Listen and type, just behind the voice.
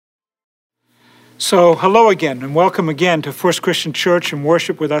So, hello again, and welcome again to First Christian Church and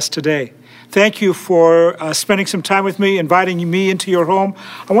worship with us today. Thank you for spending some time with me, inviting me into your home.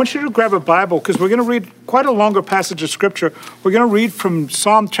 I want you to grab a Bible because we're going to read quite a longer passage of Scripture. We're going to read from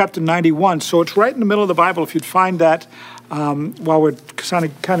Psalm chapter 91, so it's right in the middle of the Bible if you'd find that while we're kind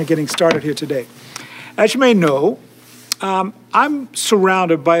of getting started here today. As you may know, I'm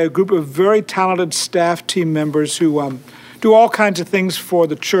surrounded by a group of very talented staff team members who do all kinds of things for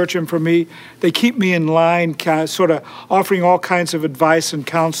the church and for me. They keep me in line, kind of sort of offering all kinds of advice and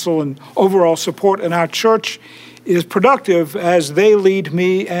counsel and overall support. And our church is productive as they lead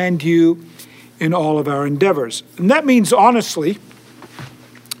me and you in all of our endeavors. And that means, honestly,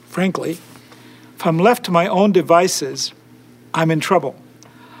 frankly, if I'm left to my own devices, I'm in trouble.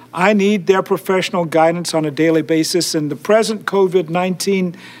 I need their professional guidance on a daily basis, and the present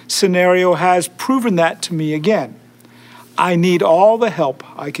COVID-19 scenario has proven that to me again. I need all the help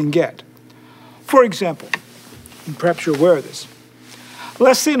I can get. For example, and perhaps you're aware of this,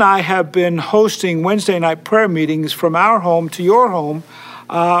 Leslie and I have been hosting Wednesday night prayer meetings from our home to your home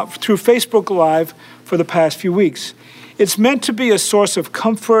through Facebook Live for the past few weeks. It's meant to be a source of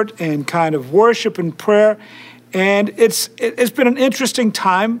comfort and kind of worship and prayer, and it's been an interesting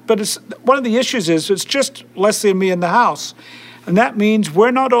time, but one of the issues is it's just Leslie and me in the house. And that means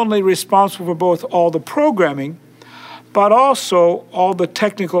we're not only responsible for both all the programming, but also all the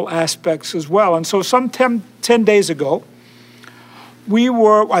technical aspects as well. And so some 10 days ago, we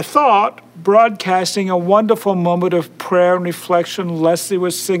were, I thought, broadcasting a wonderful moment of prayer and reflection. Leslie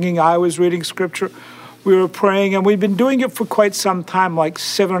was singing, I was reading scripture, we were praying, and we'd been doing it for quite some time, like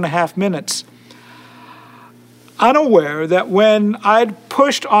 7.5 minutes. Unaware that when I'd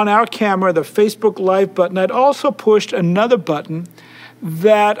pushed on our camera the Facebook Live button, I'd also pushed another button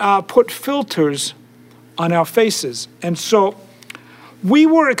that put filters on our faces. And so we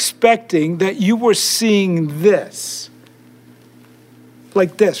were expecting that you were seeing this,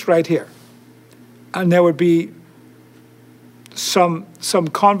 like this right here. And there would be some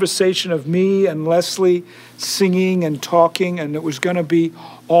conversation of me and Leslie singing and talking, and it was going to be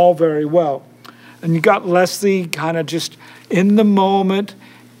all very well. And you got Leslie kind of just in the moment.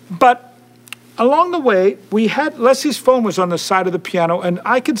 But along the way, we had Leslie's phone was on the side of the piano, and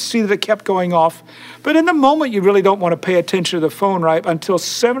I could see that it kept going off. But in the moment, you really don't want to pay attention to the phone, right? Until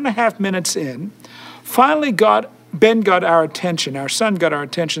 7.5 minutes in, finally Ben got our attention. Our son got our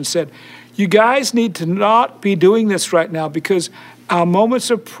attention, said, you guys need to not be doing this right now because our moments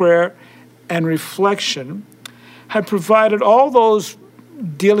of prayer and reflection had provided all those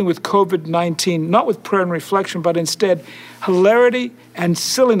dealing with COVID-19, not with prayer and reflection, but instead hilarity and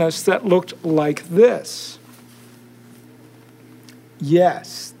silliness that looked like this.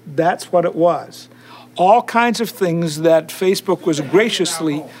 Yes, that's what it was. All kinds of things that Facebook was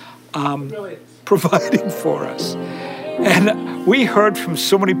graciously providing for us. And we heard from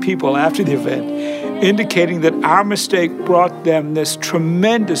so many people after the event indicating that our mistake brought them this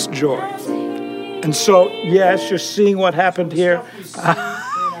tremendous joy. And so, yes, you're seeing what happened here.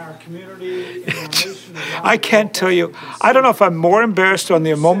 I can't tell you. I don't know if I'm more embarrassed on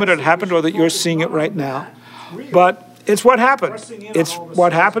the moment it happened or that you're seeing it right now. But it's what happened. It's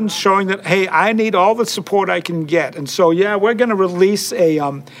what happened, showing that, hey, I need all the support I can get. And so, yeah, we're going to release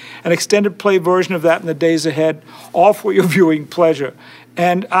an extended play version of that in the days ahead, all for your viewing pleasure.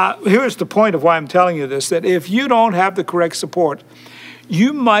 And here's the point of why I'm telling you this, that if you don't have the correct support,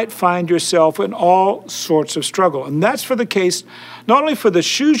 you might find yourself in all sorts of struggle. And that's for the case, not only for the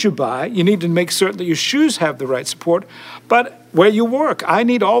shoes you buy, you need to make certain that your shoes have the right support, but where you work. I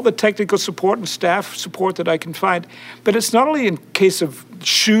need all the technical support and staff support that I can find. But it's not only in case of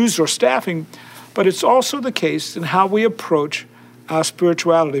shoes or staffing, but it's also the case in how we approach our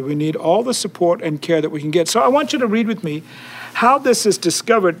spirituality. We need all the support and care that we can get. So I want you to read with me how this is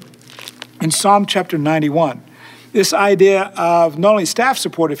discovered in Psalm chapter 91. This idea of not only staff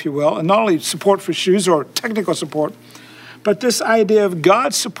support, if you will, and not only support for shoes or technical support, but this idea of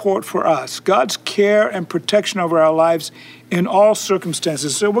God's support for us, God's care and protection over our lives in all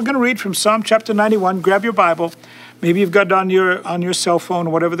circumstances. So we're going to read from Psalm chapter 91. Grab your Bible. Maybe you've got it on your cell phone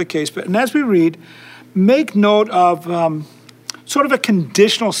or whatever the case. And as we read, make note of sort of a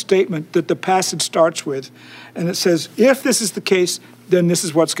conditional statement that the passage starts with. And it says, if this is the case, then this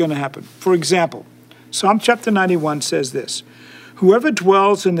is what's going to happen. For example, Psalm chapter 91 says this, whoever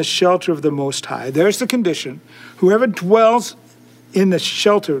dwells in the shelter of the Most High, there's the condition, whoever dwells in the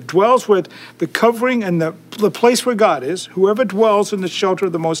shelter, dwells with the covering and the place where God is, whoever dwells in the shelter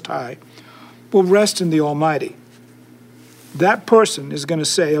of the Most High will rest in the Almighty. That person is going to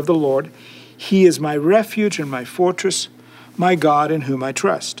say of the Lord, He is my refuge and my fortress, my God in whom I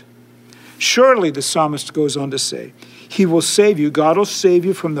trust. Surely, the psalmist goes on to say, he will save you. God will save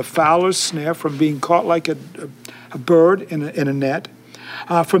you from the fowler's snare, from being caught like a bird in a net.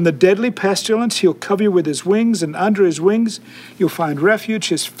 From the deadly pestilence, he'll cover you with his wings, and under his wings you'll find refuge.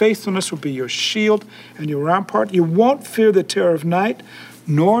 His faithfulness will be your shield and your rampart. You won't fear the terror of night,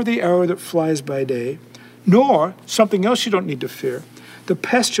 nor the arrow that flies by day, nor, something else you don't need to fear, the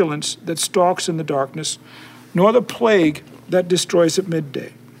pestilence that stalks in the darkness, nor the plague that destroys at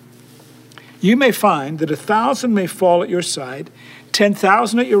midday. You may find that 1,000 may fall at your side,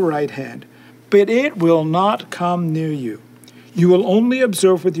 10,000 at your right hand, but it will not come near you. You will only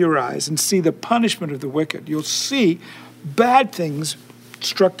observe with your eyes and see the punishment of the wicked. You'll see bad things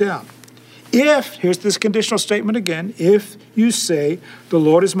struck down. If, here's this conditional statement again, if you say, the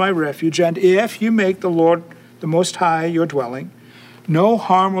Lord is my refuge, and if you make the Lord, the Most High, your dwelling, no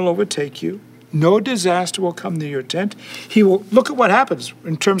harm will overtake you, no disaster will come near your tent. He will, look at what happens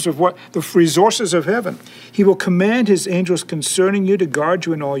in terms of what the resources of heaven. He will command his angels concerning you to guard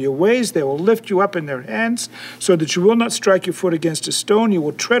you in all your ways. They will lift you up in their hands so that you will not strike your foot against a stone. You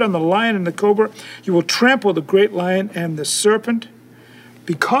will tread on the lion and the cobra. You will trample the great lion and the serpent.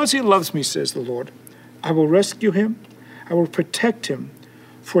 Because he loves me, says the Lord, I will rescue him. I will protect him,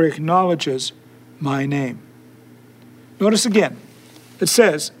 for he acknowledges my name. Notice again, it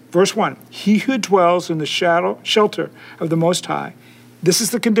says, verse 1, he who dwells in the shelter of the Most High. This is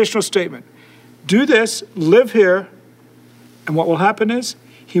the conditional statement. Do this, live here, and what will happen is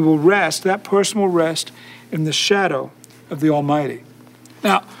he will rest, that person will rest in the shadow of the Almighty.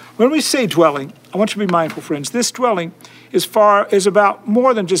 Now, when we say dwelling, I want you to be mindful, friends. This dwelling is about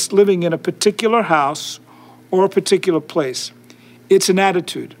more than just living in a particular house or a particular place. It's an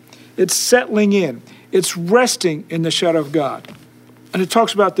attitude. It's settling in. It's resting in the shadow of God. And it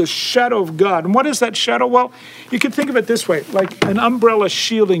talks about the shadow of God. And what is that shadow? Well, you can think of it this way, like an umbrella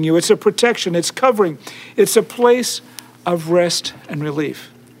shielding you. It's a protection. It's covering. It's a place of rest and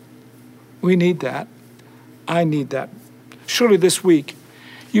relief. We need that. I need that. Surely this week,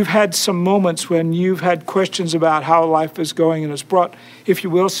 you've had some moments when you've had questions about how life is going, and it's brought, if you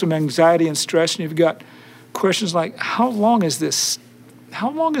will, some anxiety and stress, and you've got questions like, how long is this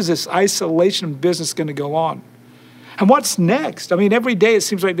isolation business going to go on? And what's next? I mean, every day it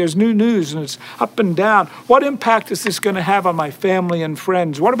seems like there's new news and it's up and down. What impact is this going to have on my family and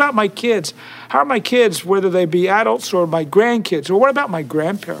friends? What about my kids? How are my kids, whether they be adults or my grandkids? Or what about my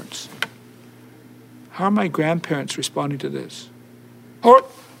grandparents? How are my grandparents responding to this? Or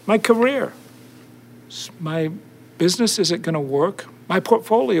my career? My business, is it going to work? My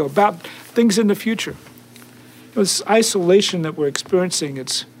portfolio, about things in the future. This isolation that we're experiencing,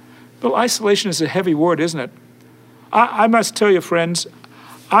 isolation is a heavy word, isn't it? I must tell you, friends,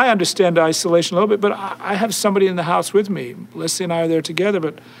 I understand isolation a little bit, but I have somebody in the house with me. Leslie and I are there together,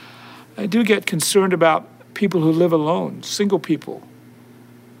 but I do get concerned about people who live alone, single people.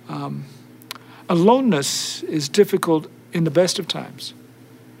 Aloneness is difficult in the best of times.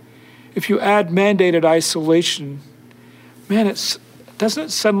 If you add mandated isolation, man, doesn't it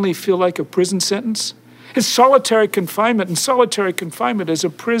suddenly feel like a prison sentence? It's solitary confinement, and solitary confinement is a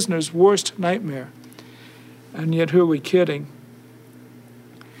prisoner's worst nightmare. And yet, who are we kidding?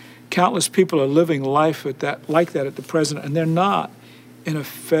 Countless people are living life like that at the present, and they're not in a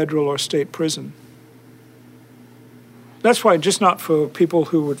federal or state prison. That's why, just not for people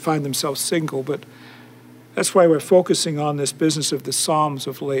who would find themselves single, but that's why we're focusing on this business of the Psalms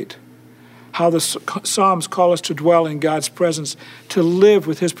of late. How the Psalms call us to dwell in God's presence, to live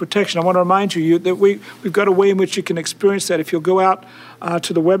with his protection. I want to remind you that we've got a way in which you can experience that. If you'll go out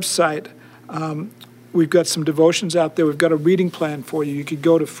to the website, we've got some devotions out there. We've got a reading plan for you. You could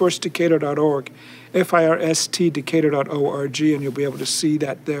go to firstdecatur.org, firstdecatur.org, and you'll be able to see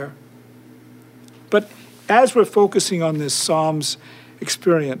that there. But as we're focusing on this Psalms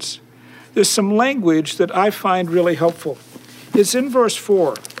experience, there's some language that I find really helpful. It's in verse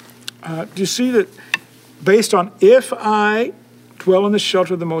 4. Do you see that based on if I dwell in the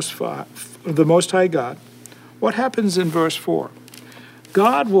shelter of the Most High God, what happens in verse 4?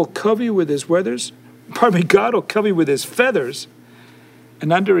 God will cover you with his God will cover you with his feathers,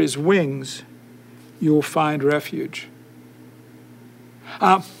 and under his wings you will find refuge.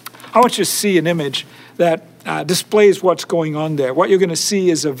 I want you to see an image that displays what's going on there. What you're going to see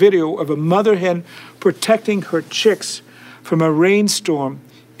is a video of a mother hen protecting her chicks from a rainstorm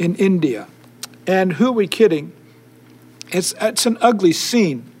in India. And who are we kidding? It's an ugly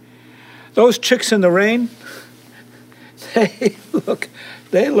scene. Those chicks in the rain, they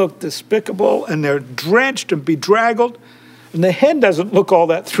look despicable, and they're drenched and bedraggled. And the hen doesn't look all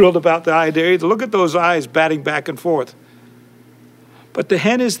that thrilled about the idea either. Look at those eyes batting back and forth. But the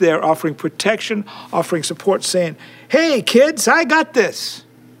hen is there offering protection, offering support, saying, hey, kids, I got this.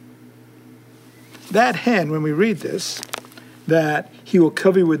 That hen, when we read this, that he will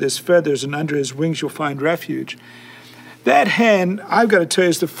cover you with his feathers and under his wings you'll find refuge. That hen, I've got to tell you,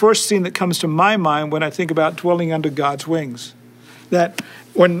 is the first scene that comes to my mind when I think about dwelling under God's wings. That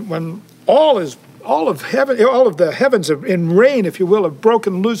when all of the heavens in rain, if you will, have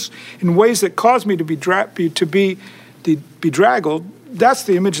broken loose in ways that cause me to be bedraggled, that's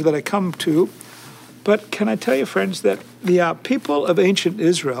the image that I come to. But can I tell you, friends, that the people of ancient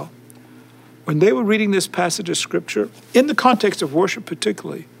Israel, when they were reading this passage of Scripture, in the context of worship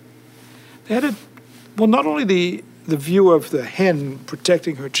particularly, they had not only the view of the hen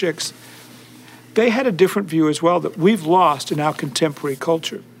protecting her chicks, they had a different view as well that we've lost in our contemporary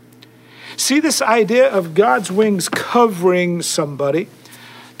culture. See, this idea of God's wings covering somebody,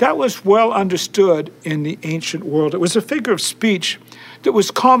 that was well understood in the ancient world. It was a figure of speech that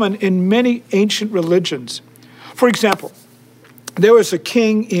was common in many ancient religions. For example, there was a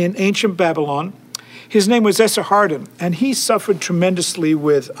king in ancient Babylon. His name was Esarhaddon, and he suffered tremendously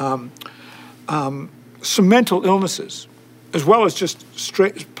with some mental illnesses, as well as just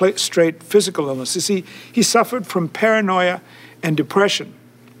straight physical illnesses. He suffered from paranoia and depression.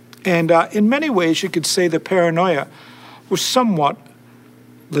 And in many ways, you could say the paranoia was somewhat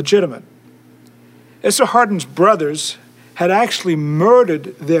legitimate. Esarhaddon's brothers had actually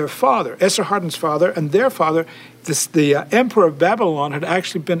murdered their father. Esarhaddon's father and their father, the emperor of Babylon, had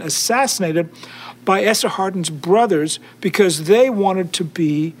actually been assassinated by Esarhaddon's brothers because they wanted to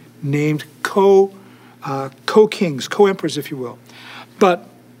be named co-kings, co-emperors, if you will. But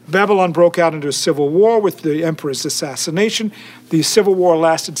Babylon broke out into a civil war with the emperor's assassination. The civil war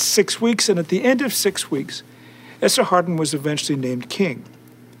lasted 6 weeks, and at the end of 6 weeks, Esarhaddon was eventually named king.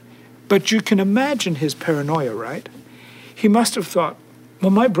 But you can imagine his paranoia, right? He must have thought, well,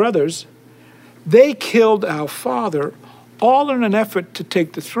 my brothers, they killed our father all in an effort to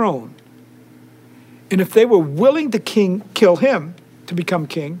take the throne. And if they were willing to kill him to become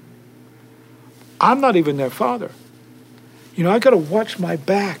king, I'm not even their father. I got to watch my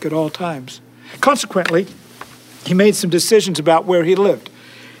back at all times. Consequently, he made some decisions about where he lived.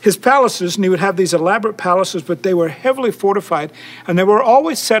 His palaces, and he would have these elaborate palaces, but they were heavily fortified, and they were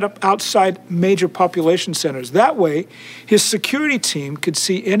always set up outside major population centers. That way, his security team could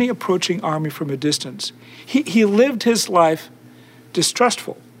see any approaching army from a distance. He lived his life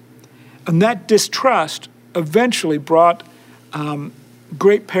distrustful, and that distrust eventually brought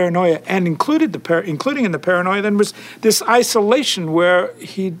great paranoia, and including in the paranoia then was this isolation where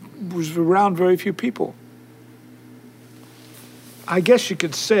he was around very few people. I guess you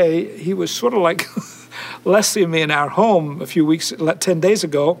could say he was sort of like Leslie and me in our home 10 days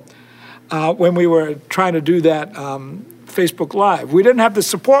ago, when we were trying to do that Facebook Live. We didn't have the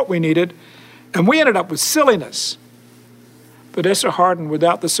support we needed, and we ended up with silliness. But Esarhaddon,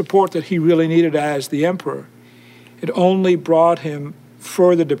 without the support that he really needed as the emperor, it only brought him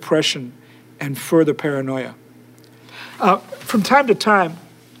further depression and further paranoia. From time to time,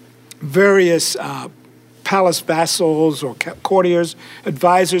 various palace vassals or courtiers,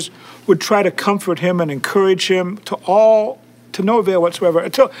 advisors, would try to comfort him and encourage him to no avail whatsoever.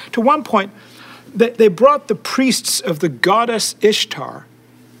 Until, to one point, they brought the priests of the goddess Ishtar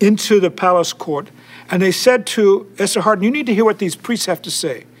into the palace court, and they said to Esarhaddon, you need to hear what these priests have to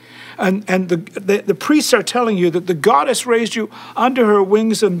say. And the priests are telling you that the goddess raised you under her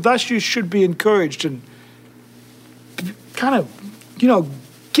wings, and thus you should be encouraged and kind of,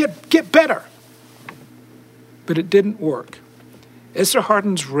 get better. But it didn't work.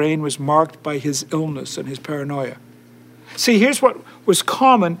 Esarhaddon's reign was marked by his illness and his paranoia. See, here's what was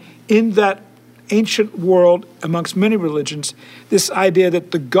common in that ancient world amongst many religions, this idea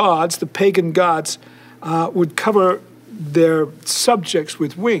that the gods, the pagan gods, would cover their subjects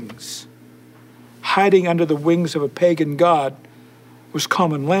with wings. Hiding under the wings of a pagan god was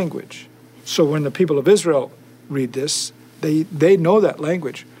common language. So when the people of Israel read this, they know that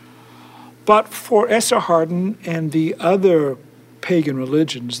language. But for Esarhaddon and the other pagan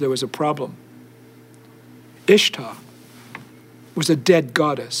religions, there was a problem. Ishtar was a dead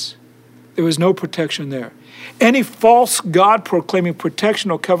goddess. There was no protection there. Any false god proclaiming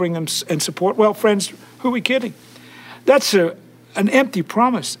protection or covering them and support, well, friends, who are we kidding? That's an empty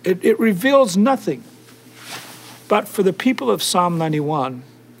promise. It reveals nothing. But for the people of Psalm 91,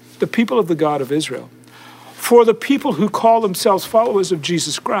 the people of the God of Israel, for the people who call themselves followers of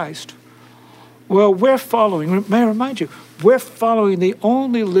Jesus Christ, well, we're following, may I remind you, we're following the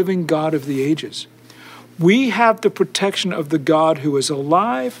only living God of the ages. We have the protection of the God who is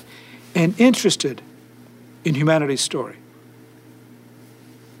alive and interested in humanity's story.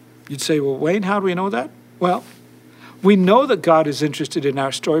 You'd say, well, Wayne, how do we know that? Well, we know that God is interested in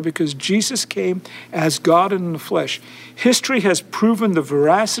our story because Jesus came as God in the flesh. History has proven the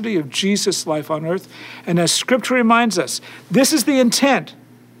veracity of Jesus' life on earth, and as Scripture reminds us, this is the intent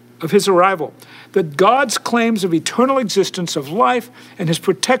of his arrival, that God's claims of eternal existence, of life, and his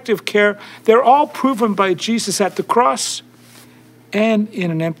protective care, they're all proven by Jesus at the cross and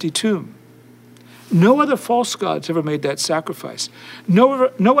in an empty tomb. No other false gods ever made that sacrifice. No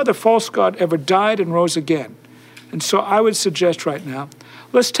other false god ever died and rose again. And so I would suggest right now,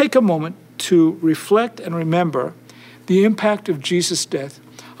 let's take a moment to reflect and remember the impact of Jesus' death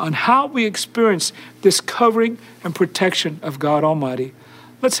on how we experience this covering and protection of God Almighty.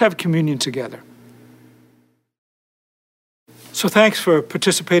 Let's have communion together. So thanks for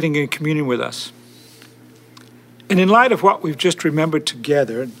participating in communion with us. And in light of what we've just remembered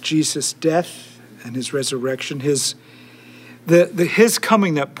together, Jesus' death and his resurrection, his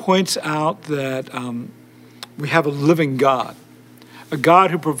coming that points out that we have a living God, a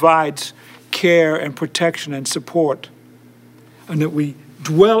God who provides care and protection and support, and that we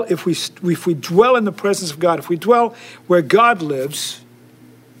dwell, if we dwell in the presence of God, if we dwell where God lives,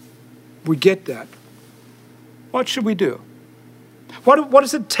 we get that. What should we do? What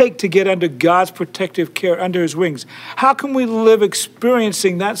does it take to get under God's protective care, under his wings? How can we live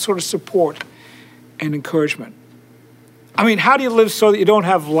experiencing that sort of support and encouragement? I mean, how do you live so that you don't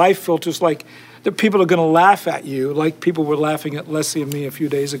have life filters like that people are going to laugh at you, like people were laughing at Leslie and me a few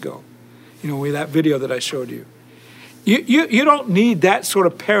days ago, with that video that I showed you. You don't need that sort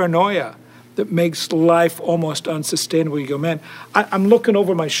of paranoia that makes life almost unsustainable. You go, man, I'm looking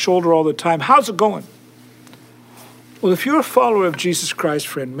over my shoulder all the time. How's it going? Well, if you're a follower of Jesus Christ,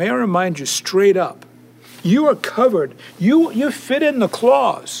 friend, may I remind you straight up, you are covered. You fit in the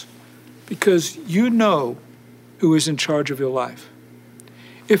clause because you know who is in charge of your life.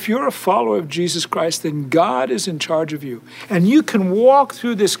 If you're a follower of Jesus Christ, then God is in charge of you. And you can walk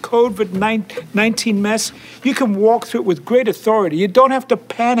through this COVID-19 mess. You can walk through it with great authority. You don't have to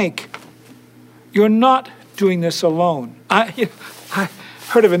panic. You're not doing this alone. I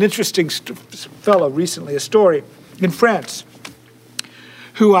heard of an interesting fellow recently, a story in France,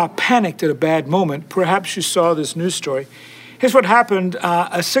 who panicked at a bad moment. Perhaps you saw this news story. Here's what happened.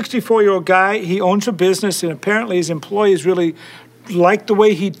 A 64-year-old guy, he owns a business, and apparently his employees really liked the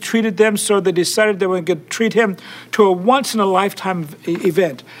way he treated them, so they decided they were going to treat him to a once-in-a-lifetime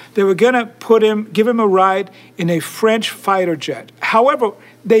event. They were going to give him a ride in a French fighter jet. However,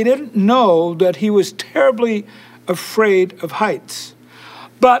 they didn't know that he was terribly afraid of heights.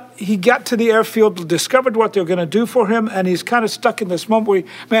 But he got to the airfield, discovered what they were going to do for him, and he's kind of stuck in this moment where,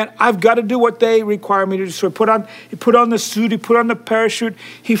 man, I've got to do what they require me to do. So he put on the suit, he put on the parachute,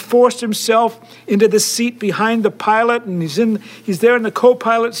 he forced himself into the seat behind the pilot, and he's there in the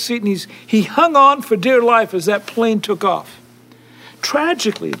co-pilot seat, and he hung on for dear life as that plane took off.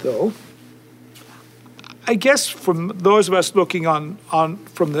 Tragically, though, I guess from those of us looking on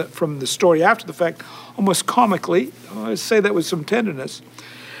from the story after the fact, almost comically, I say that with some tenderness.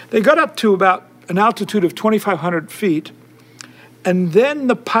 They got up to about an altitude of 2,500 feet, and then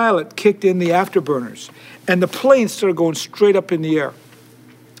the pilot kicked in the afterburners, and the plane started going straight up in the air.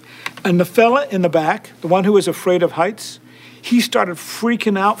 And the fella in the back, the one who was afraid of heights, he started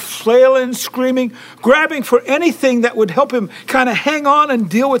freaking out, flailing, screaming, grabbing for anything that would help him kind of hang on and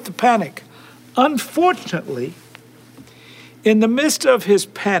deal with the panic. Unfortunately, in the midst of his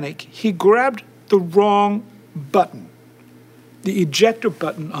panic, he grabbed the wrong button, the ejector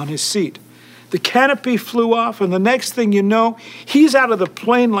button on his seat. The canopy flew off, and the next thing you know, he's out of the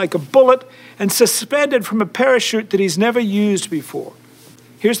plane like a bullet and suspended from a parachute that he's never used before.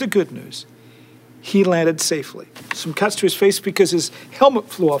 Here's the good news. He landed safely. Some cuts to his face because his helmet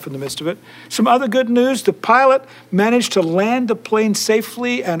flew off in the midst of it. Some other good news, the pilot managed to land the plane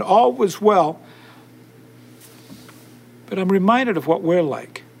safely and all was well. But I'm reminded of what we're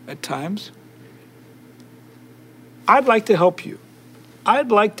like at times. I'd like to help you.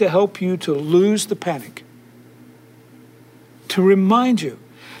 I'd like to help you to lose the panic. To remind you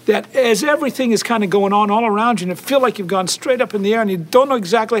that as everything is kind of going on all around you and you feel like you've gone straight up in the air and you don't know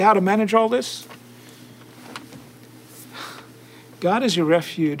exactly how to manage all this, God is your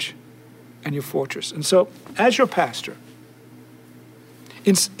refuge and your fortress. And so, as your pastor,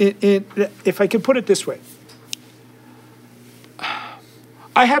 if I could put it this way,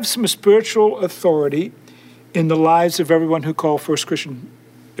 I have some spiritual authority in the lives of everyone who call First Christian,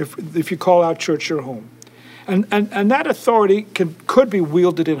 if you call our church your home. And that authority could be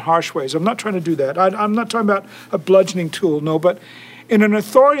wielded in harsh ways. I'm not trying to do that. I'm not talking about a bludgeoning tool, no, but in an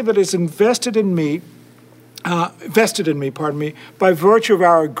authority that is invested in me vested in me, by virtue of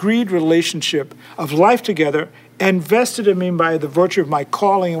our agreed relationship of life together, and vested in me by the virtue of my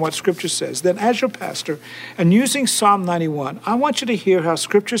calling and what Scripture says, then as your pastor, and using Psalm 91, I want you to hear how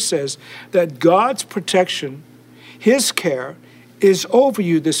Scripture says that God's protection, His care, is over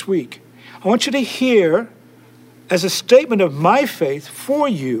you this week. I want you to hear, as a statement of my faith for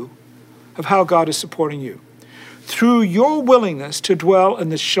you, of how God is supporting you. Through your willingness to dwell in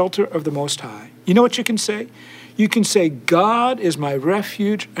the shelter of the Most High. You know what you can say? You can say, God is my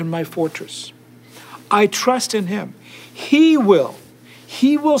refuge and my fortress. I trust in Him. He will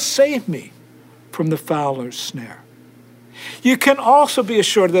save me from the fowler's snare. You can also be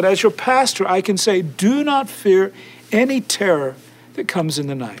assured that as your pastor, I can say, do not fear any terror that comes in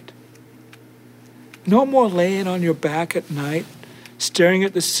the night. No more laying on your back at night, staring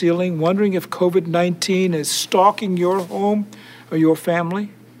at the ceiling, wondering if COVID-19 is stalking your home or your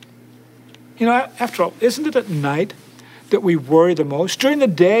family. You know, after all, isn't it at night that we worry the most? During the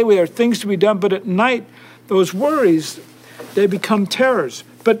day, there are things to be done, but at night, those worries, they become terrors.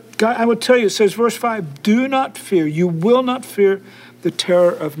 But God, I will tell you, it says, verse 5, do not fear. You will not fear the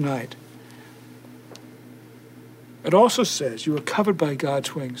terror of night. It also says you are covered by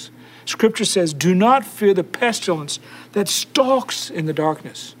God's wings. Scripture says, do not fear the pestilence that stalks in the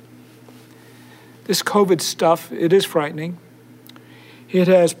darkness. This COVID stuff, it is frightening. It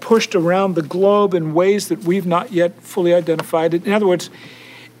has pushed around the globe in ways that we've not yet fully identified. In other words,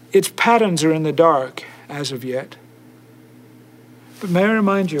 its patterns are in the dark as of yet. But may I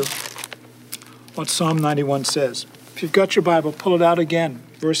remind you what Psalm 91 says. If you've got your Bible, pull it out again,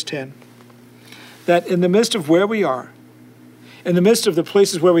 verse 10. That in the midst of where we are, in the midst of the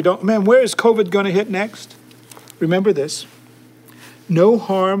places where we don't, man, where is COVID going to hit next? Remember this. No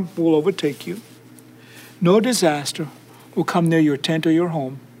harm will overtake you. No disaster will come near your tent or your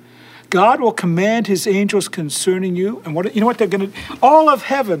home. God will command His angels concerning you. And you know what they're going to do? All of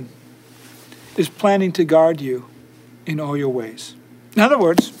heaven is planning to guard you in all your ways. In other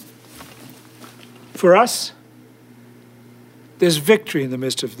words, for us, there's victory in the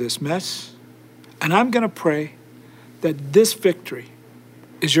midst of this mess. And I'm going to pray that this victory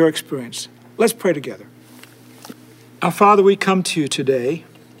is your experience. Let's pray together. Our Father, we come to you today,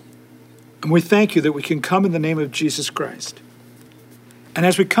 and we thank you that we can come in the name of Jesus Christ. And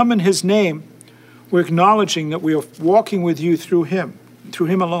as we come in His name, we're acknowledging that we are walking with you through Him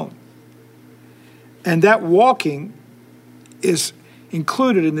alone. And that walking is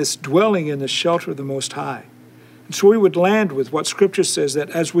included in this dwelling in the shelter of the Most High. And so we would land with what Scripture says,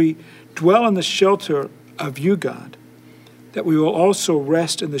 that as we dwell in the shelter of you, God, that we will also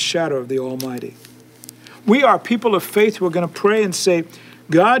rest in the shadow of the Almighty. We are people of faith who are going to pray and say,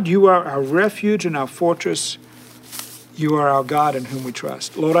 God, you are our refuge and our fortress. You are our God in whom we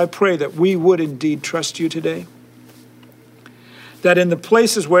trust. Lord, I pray that we would indeed trust you today. That in the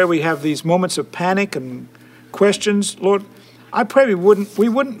places where we have these moments of panic and questions, Lord, I pray we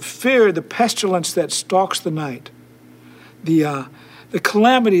wouldn't fear the pestilence that stalks the night, the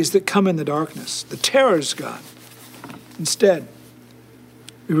calamities that come in the darkness, the terrors, God. Instead,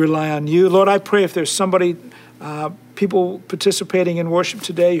 we rely on you. Lord, I pray if there's somebody, people participating in worship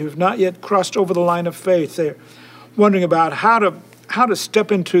today who have not yet crossed over the line of faith, they're wondering about how to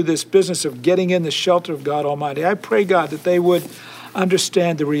step into this business of getting in the shelter of God Almighty. I pray, God, that they would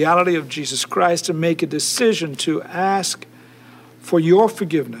understand the reality of Jesus Christ and make a decision to ask for your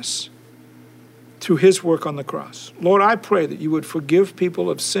forgiveness through His work on the cross. Lord, I pray that you would forgive people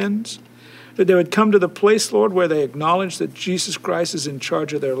of sins, that they would come to the place, Lord, where they acknowledge that Jesus Christ is in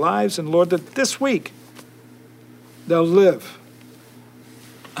charge of their lives, and Lord, that this week they'll live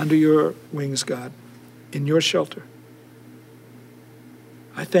under your wings, God, in your shelter.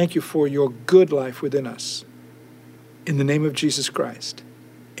 I thank you for your good life within us. In the name of Jesus Christ,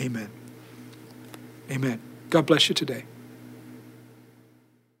 amen. Amen. God bless you today.